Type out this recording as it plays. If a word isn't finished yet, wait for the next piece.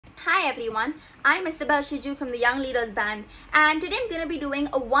Hi everyone, I'm Isabel Shiju from the Young Leaders Band, and today I'm going to be doing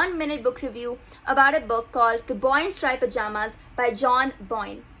a 1-minute book review about a book called The Boy in Striped Pyjamas by John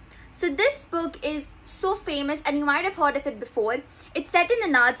Boyne. So this book is so famous and you might have heard of it before. It's set in the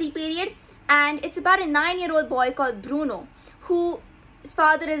Nazi period and it's about a 9-year-old boy called Bruno, whose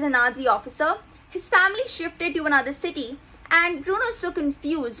father is a Nazi officer. His family shifted to another city and Bruno is so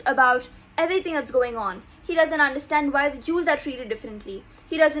confused about everything that's going on. He doesn't understand why the Jews are treated differently.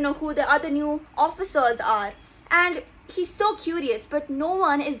 He doesn't know who the other new officers are. And he's so curious, but no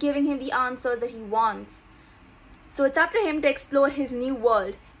one is giving him the answers that he wants. So it's up to him to explore his new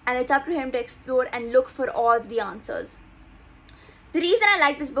world. And it's up to him to explore and look for all the answers. The reason I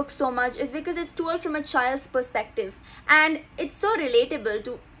like this book so much is because it's told from a child's perspective. And it's so relatable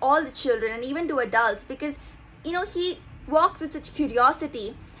to all the children and even to adults because, he walks with such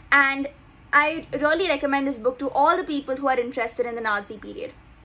curiosity. And I really recommend this book to all the people who are interested in the Nazi period.